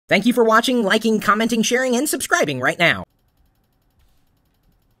Thank you for watching, liking, commenting, sharing, and subscribing right now.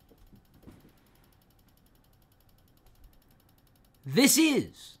 This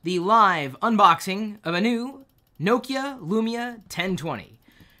is the live unboxing of a new Nokia Lumia 1020,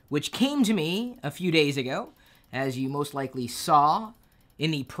 which came to me a few days ago, as you most likely saw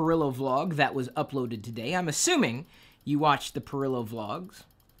in the Pirillo vlog that was uploaded today. I'm assuming you watched the Pirillo vlogs.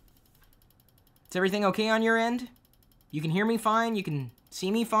 Is everything okay on your end? You can hear me fine? You can see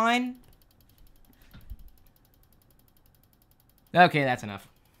me fine? Okay, that's enough.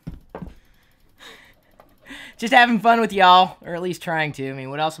 Just having fun with y'all, or at least trying to. I mean,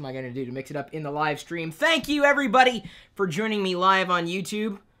 what else am I going to do to mix it up in the live stream? Thank you, everybody, for joining me live on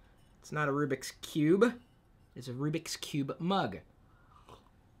YouTube. It's not a Rubik's Cube. It's a Rubik's Cube mug.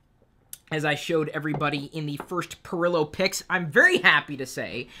 As I showed everybody in the first Pirillo picks, I'm very happy to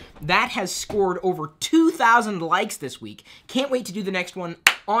say that has scored over 2,000 likes this week. Can't wait to do the next one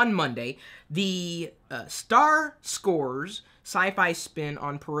on Monday. The Star Scores sci-fi spin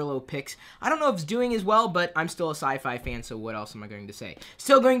on Pirillo picks. I don't know if it's doing as well, but I'm still a sci-fi fan, so what else am I going to say?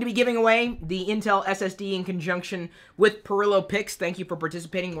 Still going to be giving away the Intel SSD in conjunction with Pirillo picks. Thank you for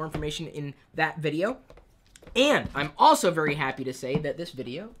participating. More information in that video. And I'm also very happy to say that this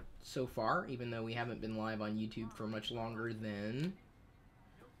video so far, even though we haven't been live on YouTube for much longer than,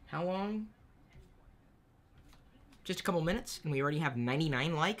 how long? Just a couple minutes, and we already have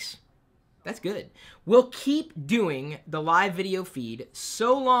 99 likes. That's good. We'll keep doing the live video feed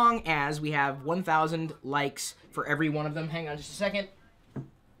so long as we have 1,000 likes for every one of them. Hang on just a second.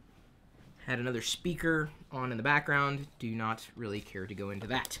 Had another speaker on in the background. Do not really care to go into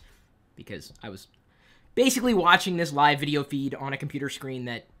that because I was basically watching this live video feed on a computer screen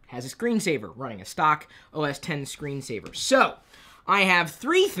that has a screensaver running, a stock OS X screensaver. So, I have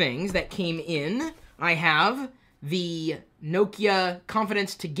three things that came in. I have the Nokia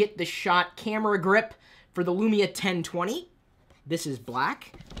Confidence to Get the Shot camera grip for the Lumia 1020. This is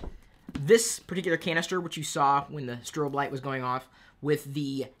black. This particular canister, which you saw when the strobe light was going off, with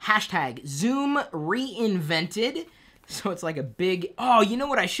the hashtag Zoom Reinvented. So it's like a big, oh, you know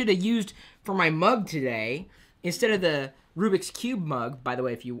what I should have used for my mug today? Instead of the Rubik's Cube mug, by the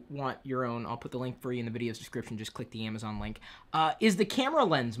way, if you want your own, I'll put the link for you in the video's description, just click the Amazon link, is the camera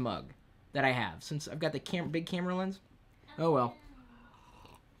lens mug that I have, since I've got the big camera lens. Oh well.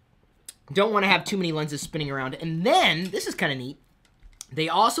 Don't want to have too many lenses spinning around. And then, this is kind of neat, they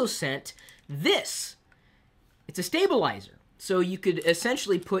also sent this. It's a stabilizer. So you could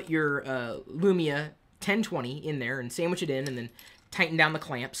essentially put your Lumia 1020 in there and sandwich it in and then tighten down the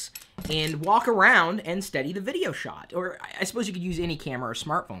clamps and walk around and steady the video shot. Or I suppose you could use any camera or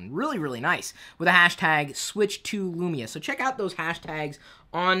smartphone. Really, really nice. With a hashtag switch to Lumia. So check out those hashtags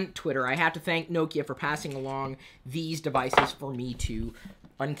on Twitter. I have to thank Nokia for passing along these devices for me to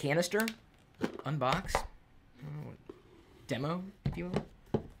uncanister, unbox, demo, if you will.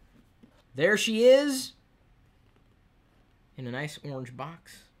 There she is in a nice orange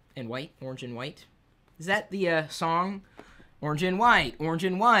box and white, orange and white. Is that the song? Orange and white, orange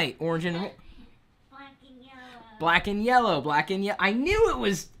and white, orange and black and yellow. Black and yellow, black and yellow. I knew it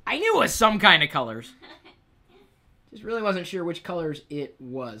was some kind of colors. Just really wasn't sure which colors it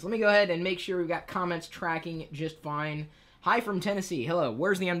was. Let me go ahead and make sure we've got comments tracking just fine. Hi from Tennessee. Hello.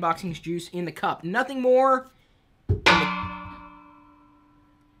 Where's the unboxing juice in the cup? Nothing more.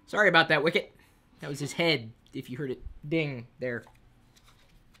 Sorry about that, Wicket. That was his head, if you heard it ding there.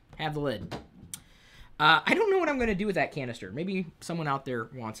 Have the lid. I don't know what I'm going to do with that canister. Maybe someone out there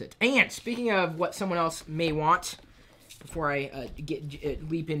wants it. And speaking of what someone else may want, before I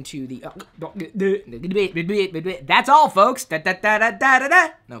leap into the... that's all, folks.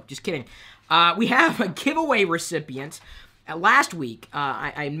 No, just kidding. We have a giveaway recipient. Last week,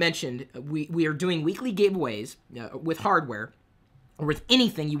 I mentioned we are doing weekly giveaways with hardware or with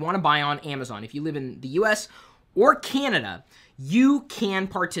anything you want to buy on Amazon. If you live in the U.S. or Canada, you can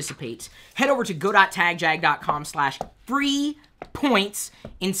participate. Head over to go.tagjag.com/free points,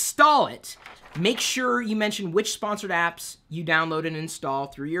 install it. Make sure you mention which sponsored apps you download and install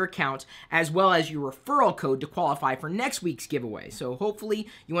through your account, as well as your referral code to qualify for next week's giveaway. So hopefully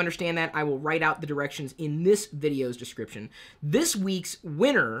you understand that. I will write out the directions in this video's description. This week's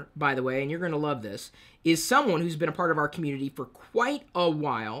winner, by the way, and you're going to love this, is someone who's been a part of our community for quite a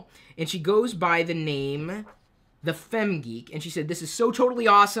while, and she goes by the name The Femme Geek, and she said, "This is so totally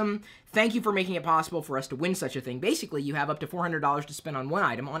awesome. Thank you for making it possible for us to win such a thing." Basically, you have up to $400 to spend on one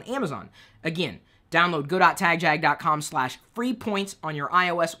item on Amazon. Again, download go.tagjag.com/free points on your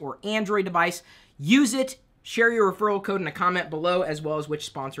iOS or Android device. Use it Share your referral code in a comment below, as well as which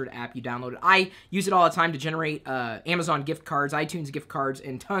sponsored app you downloaded. I use it all the time to generate Amazon gift cards, iTunes gift cards,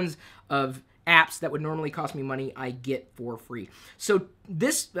 and tons of apps that would normally cost me money I get for free. So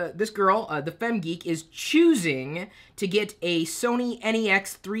this girl, the Femme Geek, is choosing to get a Sony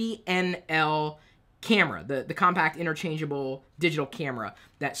NEX 3NL camera, the compact interchangeable digital camera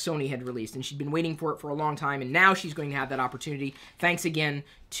that Sony had released, and she'd been waiting for it for a long time, and now she's going to have that opportunity. Thanks again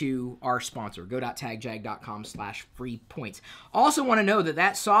to our sponsor, go.tagjag.com/free points. Also want to know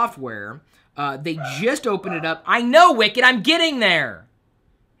that software, they just opened it up. I know, Wicked, I'm getting there.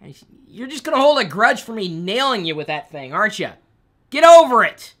 You're just gonna hold a grudge for me nailing you with that thing, aren't you? Get over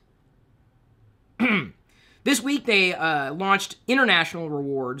it. This week, they launched international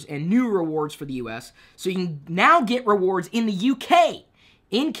rewards and new rewards for the U.S., so you can now get rewards in the U.K.,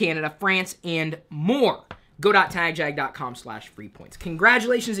 in Canada, France, and more. Go.tagjag.com/free points.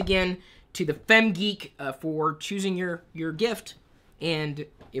 Congratulations again to the Femme Geek for choosing your gift. And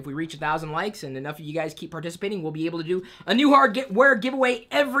if we reach 1,000 likes and enough of you guys keep participating, we'll be able to do a new hardware giveaway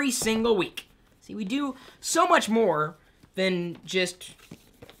every single week. See, we do so much more than just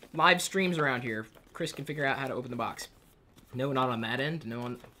live streams around here. Chris can figure out how to open the box. No, not on that end. No,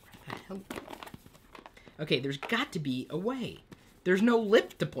 on... Okay, there's got to be a way. There's no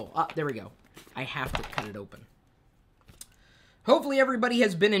lip to pull. Ah, there we go. I have to cut it open. Hopefully everybody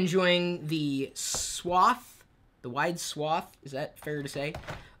has been enjoying the swath, the wide swath, is that fair to say,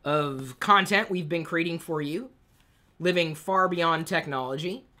 of content we've been creating for you, living far beyond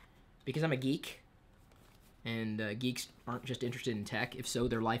technology, because I'm a geek. And geeks aren't just interested in tech. If so,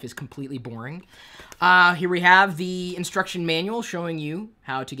 their life is completely boring. Here we have the instruction manual showing you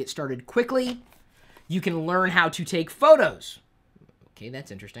how to get started quickly. You can learn how to take photos. Okay, that's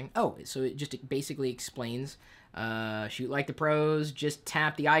interesting. Oh, so it just basically explains, shoot like the pros. Just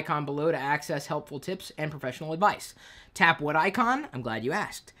tap the icon below to access helpful tips and professional advice. Tap what icon? I'm glad you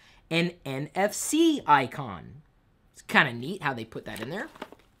asked. An NFC icon. It's kind of neat how they put that in there.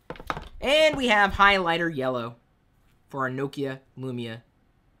 And we have highlighter yellow for our Nokia Lumia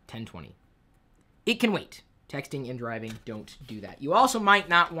 1020. It can wait. Texting and driving, don't do that. You also might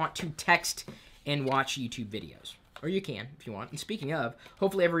not want to text and watch YouTube videos. Or you can, if you want. And speaking of,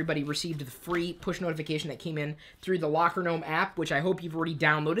 hopefully everybody received the free push notification that came in through the Locker Gnome app, which I hope you've already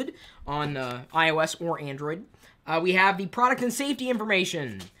downloaded on iOS or Android. We have the product and safety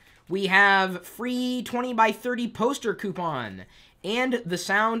information. We have free 20x30 poster coupon. And the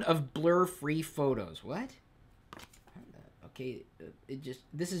sound of blur-free photos. What? Okay,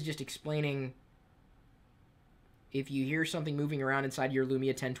 this is just explaining if you hear something moving around inside your Lumia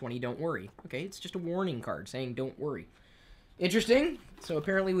 1020, don't worry. Okay, it's just a warning card saying don't worry. Interesting. So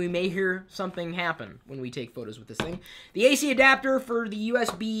apparently we may hear something happen when we take photos with this thing. The AC adapter for the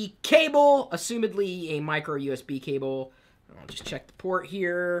USB cable, assumedly a micro USB cable. I'll just check the port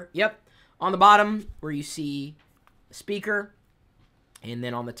here. Yep. On the bottom where you see a speaker. And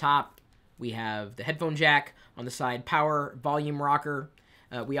then on the top, we have the headphone jack. On the side, power, volume rocker.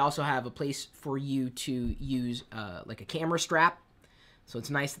 We also have a place for you to use like a camera strap. So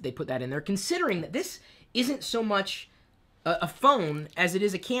it's nice that they put that in there, considering that this isn't so much a phone as it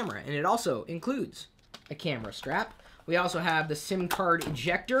is a camera. And it also includes a camera strap. We also have the SIM card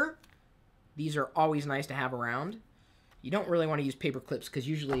ejector. These are always nice to have around. You don't really want to use paper clips because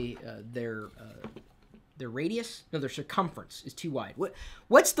usually their radius, no, their circumference is too wide.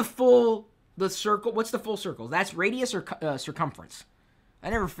 What's the full circle? What's the full circle? That's radius or circumference? I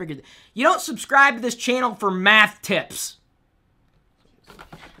never figured that. You don't subscribe to this channel for math tips.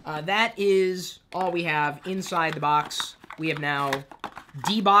 That is all we have inside the box. We have now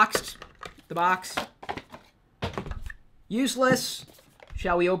deboxed the box. Useless.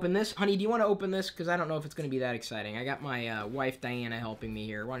 Shall we open this? Honey, do you want to open this? Because I don't know if it's going to be that exciting. I got my wife, Diana, helping me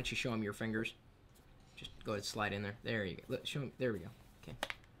here. Why don't you show him your fingers? Just go ahead and slide in there. There you go. Let, show him. There we go. Okay.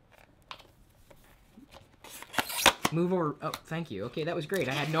 Move over. Oh, thank you. Okay, that was great.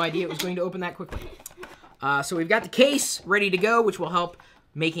 I had no idea it was going to open that quickly. So we've got the case ready to go, which will help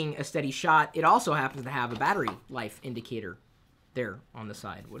making a steady shot. It also happens to have a battery life indicator there on the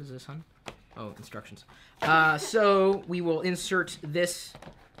side. What is this, hon? Oh, instructions. So we will insert this,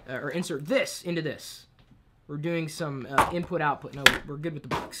 or insert this into this. We're doing some input-output. No, we're good with the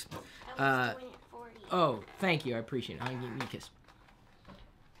box. Oh, thank you. I appreciate it. I'll give you a kiss.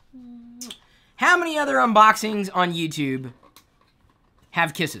 How many other unboxings on YouTube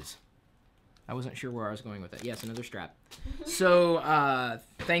have kisses? I wasn't sure where I was going with that. Yes, another strap. So,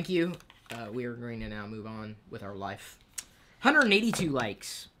 thank you. We are going to now move on with our life. 182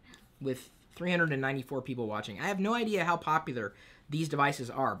 likes with 394 people watching. I have no idea how popular these devices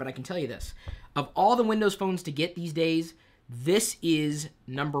are, but I can tell you this. Of all the Windows phones to get these days, this is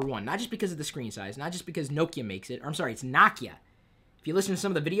number one. Not just because of the screen size, not just because Nokia makes it. Or I'm sorry, it's Nokia. If you listen to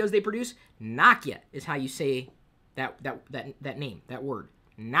some of the videos they produce, Nokia is how you say that name, that word.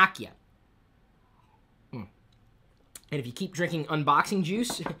 Nokia. And if you keep drinking unboxing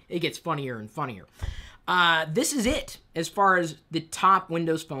juice, it gets funnier and funnier. This is it as far as the top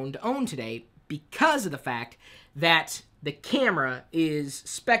Windows phone to own today because of the fact that the camera is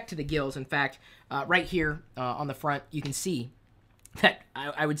spec'd to the gills. In fact, right here on the front, you can see that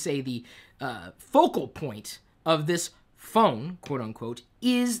I would say the focal point of this phone, quote unquote,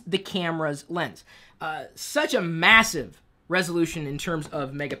 is the camera's lens. Such a massive resolution in terms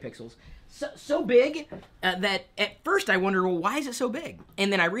of megapixels. So big that at first I wondered, well, why is it so big?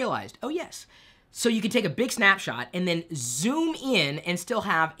 And then I realized, oh yes. So you can take a big snapshot and then zoom in and still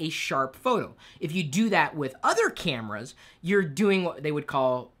have a sharp photo. If you do that with other cameras, you're doing what they would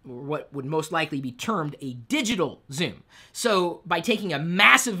call, or what would most likely be termed, a digital zoom. So by taking a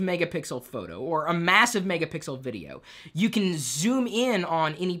massive megapixel photo or a massive megapixel video, you can zoom in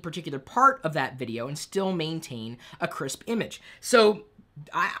on any particular part of that video and still maintain a crisp image. So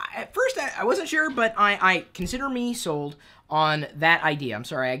at first I wasn't sure, but I consider me sold on that idea. I'm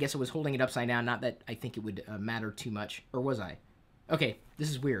sorry, I guess I was holding it upside down. Not that I think it would matter too much. Or was I? Okay, this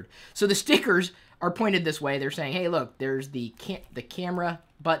is weird. So the stickers are pointed this way. They're saying, hey, look, there's the camera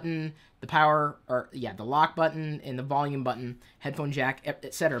button, the power, or yeah, the lock button, and the volume button, headphone jack,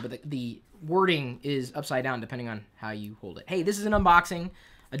 etc. But the wording is upside down depending on how you hold it. Hey, this is an unboxing,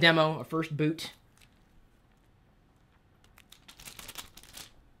 a demo, a first boot.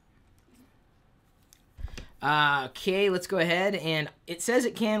 Okay, let's go ahead, and it says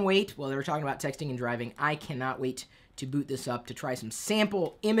it can wait. Well, they were talking about texting and driving. I cannot wait to boot this up to try some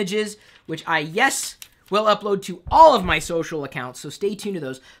sample images, which I, yes, will upload to all of my social accounts, so stay tuned to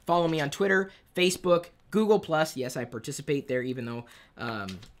those. Follow me on Twitter, Facebook, Google+. Yes, I participate there, even though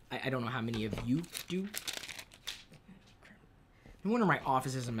I don't know how many of you do. No wonder my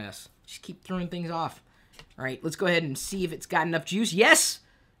office is a mess. Just keep throwing things off. All right, let's go ahead and see if it's got enough juice. Yes!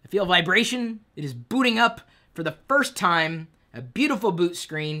 I feel vibration. It is booting up for the first time. A beautiful boot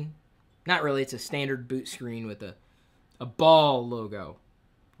screen. Not really, it's a standard boot screen with a ball logo.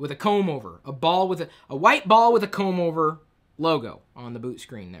 With a comb over. A white ball with a comb over logo on the boot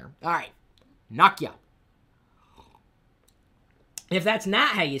screen there. Alright. Nokia. If that's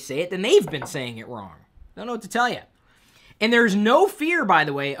not how you say it, then they've been saying it wrong. Don't know what to tell you. And there's no fear, by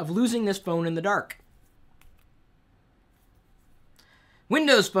the way, of losing this phone in the dark.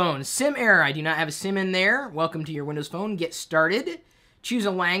 Windows Phone, SIM error. I do not have a SIM in there. Welcome to your Windows Phone. Get started. Choose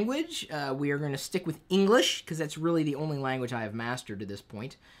a language. We are going to stick with English because that's really the only language I have mastered to this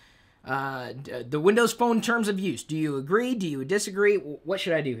point. The Windows Phone terms of use. Do you agree? Do you disagree? What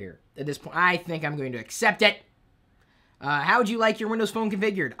should I do here at this point? I think I'm going to accept it. How would you like your Windows Phone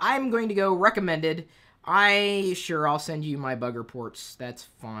configured? I'm going to go recommended. I'll send you my bug reports. That's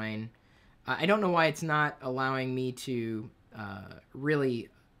fine. I don't know why it's not allowing me to really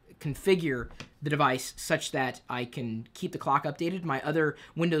configure the device such that I can keep the clock updated. My other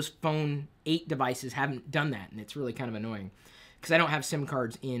Windows Phone 8 devices haven't done that, and it's really kind of annoying because I don't have SIM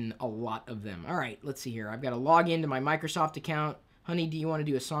cards in a lot of them. All right, let's see here. I've got to log into my Microsoft account. Honey, do you want to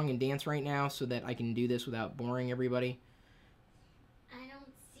do a song and dance right now so that I can do this without boring everybody? I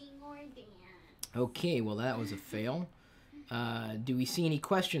don't sing or dance. Okay, well, that was a fail. Do we see any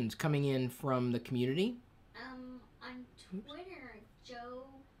questions coming in from the community? On Twitter, Joe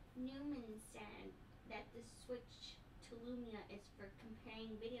Newman said that the switch to Lumia is for comparing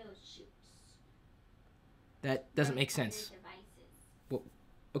video shoots. That doesn't make sense. Other devices. Well,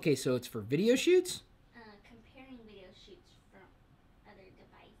 okay, so it's for video shoots? Comparing video shoots from other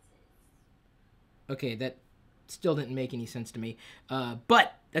devices. Okay, that still didn't make any sense to me.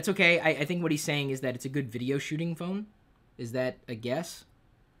 But that's okay. I think what he's saying is that it's a good video shooting phone. Is that a guess?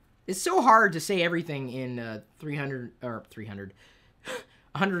 It's so hard to say everything in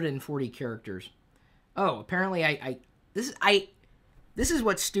 140 characters. Oh, apparently this is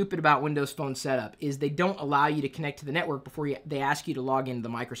what's stupid about Windows Phone setup is they don't allow you to connect to the network before they ask you to log into the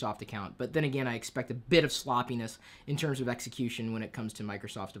Microsoft account. But then again, I expect a bit of sloppiness in terms of execution when it comes to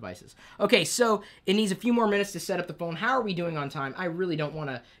Microsoft devices. Okay, so it needs a few more minutes to set up the phone. How are we doing on time? I really don't want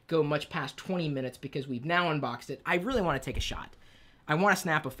to go much past 20 minutes because we've now unboxed it. I really want to take a shot. I want to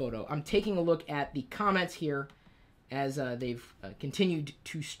snap a photo. I'm taking a look at the comments here as they've continued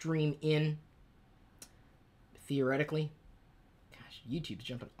to stream in, theoretically. Gosh, YouTube's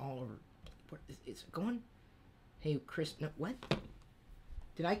jumping all over. What is it going? Hey, Chris, no, what?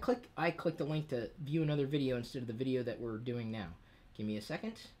 Did I click? I clicked the link to view another video instead of the video that we're doing now. Give me a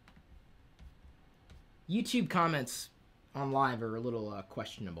second. YouTube comments on live are a little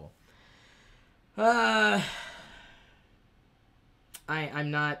questionable. I'm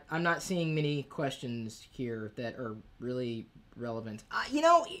not seeing many questions here that are really relevant. You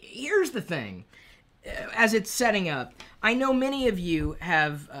know, here's the thing. As it's setting up, I know many of you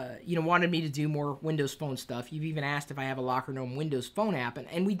have, you know, wanted me to do more Windows Phone stuff. You've even asked if I have a Locker Gnome Windows Phone app,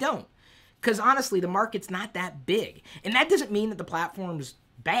 and we don't. Because honestly, the market's not that big. And that doesn't mean that the platform's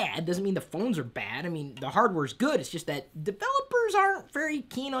bad. Doesn't mean the phones are bad. I mean, the hardware's good. It's just that developers aren't very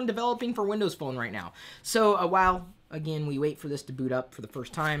keen on developing for Windows Phone right now. So while, again, we wait for this to boot up for the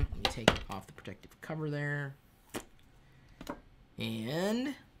first time, let me take off the protective cover there.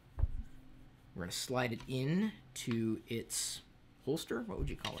 And we're going to slide it in to its holster. What would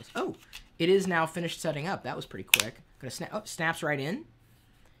you call this? Oh, it is now finished setting up. That was pretty quick. Gonna snap. Oh, snaps right in.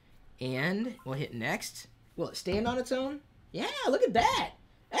 And we'll hit next. Will it stand on its own? Yeah, look at that.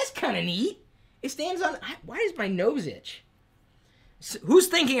 That's kind of neat. It stands on... Why does my nose itch? So, who's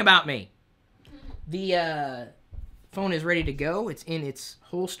thinking about me? The phone is ready to go. It's in its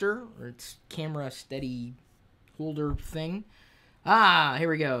holster, or its camera steady holder thing. Ah, here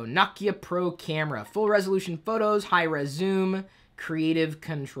we go. Nokia Pro camera. Full resolution photos, high-res zoom, creative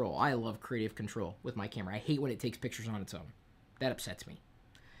control. I love creative control with my camera. I hate when it takes pictures on its own. That upsets me.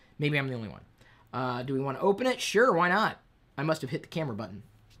 Maybe I'm the only one. Do we want to open it? Sure, why not? I must have hit the camera button.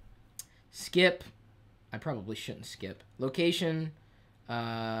 Skip. I probably shouldn't skip. Location.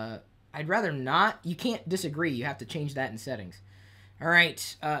 I'd rather not. You can't disagree. You have to change that in settings. All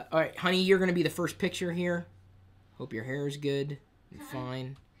right, honey, you're going to be the first picture here. Hope your hair is good.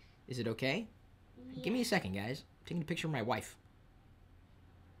 Fine. Is it okay? Yeah. Give me a second, guys. I'm taking a picture of my wife.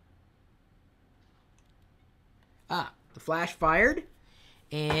 Ah, the flash fired.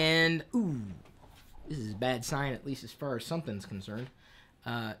 And, ooh, this is a bad sign, at least as far as something's concerned.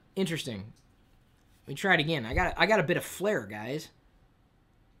 Interesting. Let me try it again. I got a bit of flare, guys.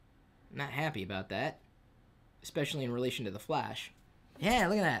 I'm not happy about that, especially in relation to the flash. Yeah,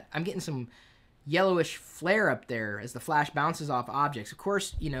 look at that. I'm getting some yellowish flare up there as the flash bounces off objects. Of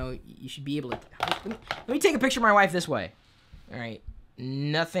course, you know, you should be able to... Let me take a picture of my wife this way. All right.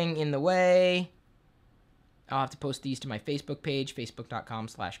 Nothing in the way. I'll have to post these to my Facebook page,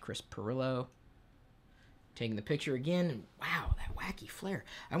 facebook.com/Chris Pirillo. Taking the picture again. And wow, that wacky flare.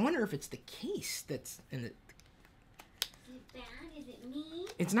 I wonder if it's the case that's in the... Is it bad? Is it me?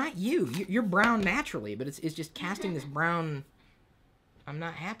 It's not you. You're brown naturally, but it's just casting this brown I'm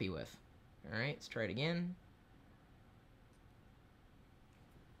not happy with. All right, let's try it again.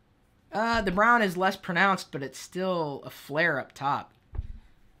 The brown is less pronounced, but it's still a flare up top.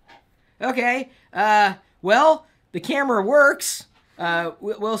 Okay, well, the camera works.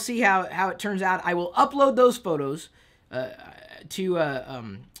 We'll see how it turns out. I will upload those photos to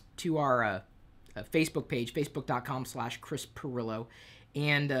our Facebook page, facebook.com/Chris Pirillo,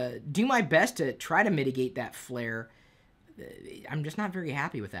 and do my best to try to mitigate that flare. I'm just not very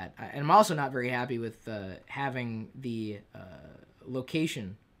happy with that. And I'm also not very happy with having the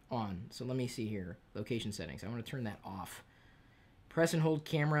location on. So let me see here. Location settings. I want to turn that off. Press and hold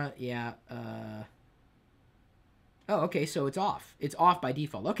camera. Yeah. Oh, okay. So it's off. It's off by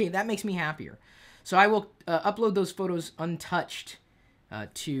default. Okay, that makes me happier. So I will upload those photos untouched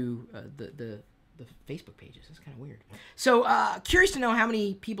to the Facebook pages. That's kind of weird. So curious to know how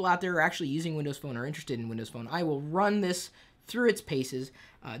many people out there are actually using Windows Phone or interested in Windows Phone. I will run this through its paces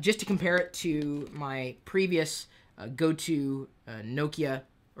just to compare it to my previous go-to Nokia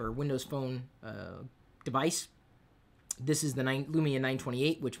or Windows Phone device. This is the Lumia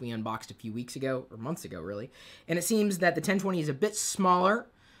 928, which we unboxed a few weeks ago, or months ago, really. And it seems that the 1020 is a bit smaller.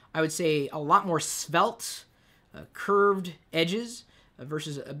 I would say a lot more svelte, curved edges,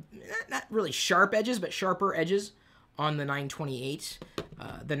 versus not really sharp edges, but sharper edges on the 928.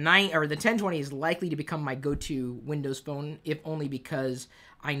 The 1020 is likely to become my go-to Windows Phone, if only because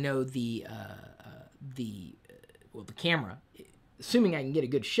I know the camera, assuming I can get a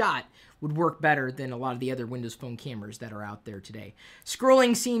good shot, would work better than a lot of the other Windows Phone cameras that are out there today.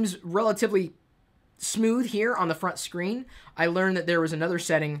 Scrolling seems relatively smooth here on the front screen. I learned that there was another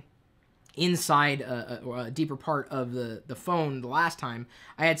setting inside a deeper part of the phone the last time.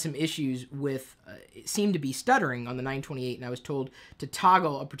 I had some issues with, it seemed to be stuttering on the 928, and I was told to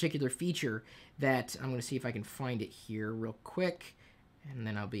toggle a particular feature that, I'm going to see if I can find it here real quick, and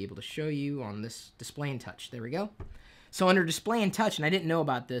then I'll be able to show you on this Display and Touch. There we go. So under Display and Touch, and I didn't know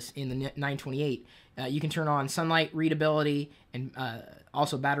about this in the 928, you can turn on sunlight readability and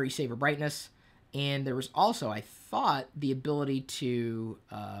also battery saver brightness, and there was also, I thought, the ability to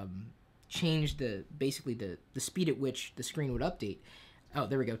change basically the speed at which the screen would update. Oh,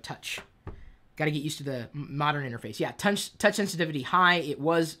 there we go, touch. Got to get used to the modern interface. Yeah, touch sensitivity high. It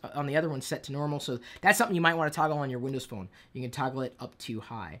was on the other one set to normal, so that's something you might want to toggle on your Windows Phone. You can toggle it up to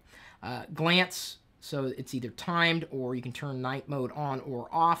high. Glance, so it's either timed or you can turn night mode on or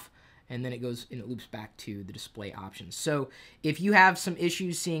off, and then it goes and it loops back to the display options. So if you have some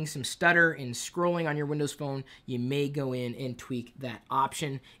issues seeing some stutter and scrolling on your Windows Phone, you may go in and tweak that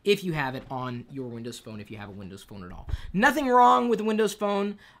option if you have it on your Windows Phone, if you have a Windows Phone at all. Nothing wrong with the Windows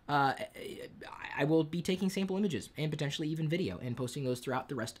Phone. I will be taking sample images and potentially even video and posting those throughout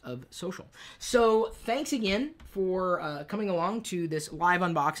the rest of social. So thanks again for coming along to this live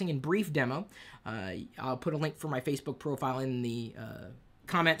unboxing and brief demo. I'll put a link for my Facebook profile in the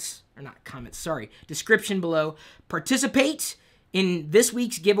description below. Participate in this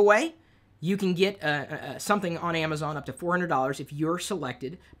week's giveaway. You can get something on Amazon up to $400 if you're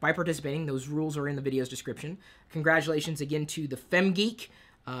selected by participating. Those rules are in the video's description. Congratulations again to the FemGeek.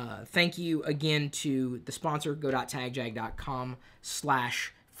 Thank you again to the sponsor,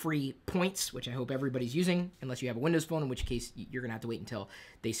 go.tagjag.com/free points, which I hope everybody's using, unless you have a Windows Phone, in which case you're going to have to wait until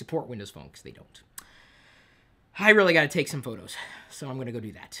they support Windows Phone, because they don't. I really got to take some photos, so I'm going to go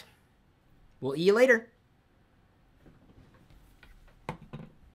do that. We'll see you later.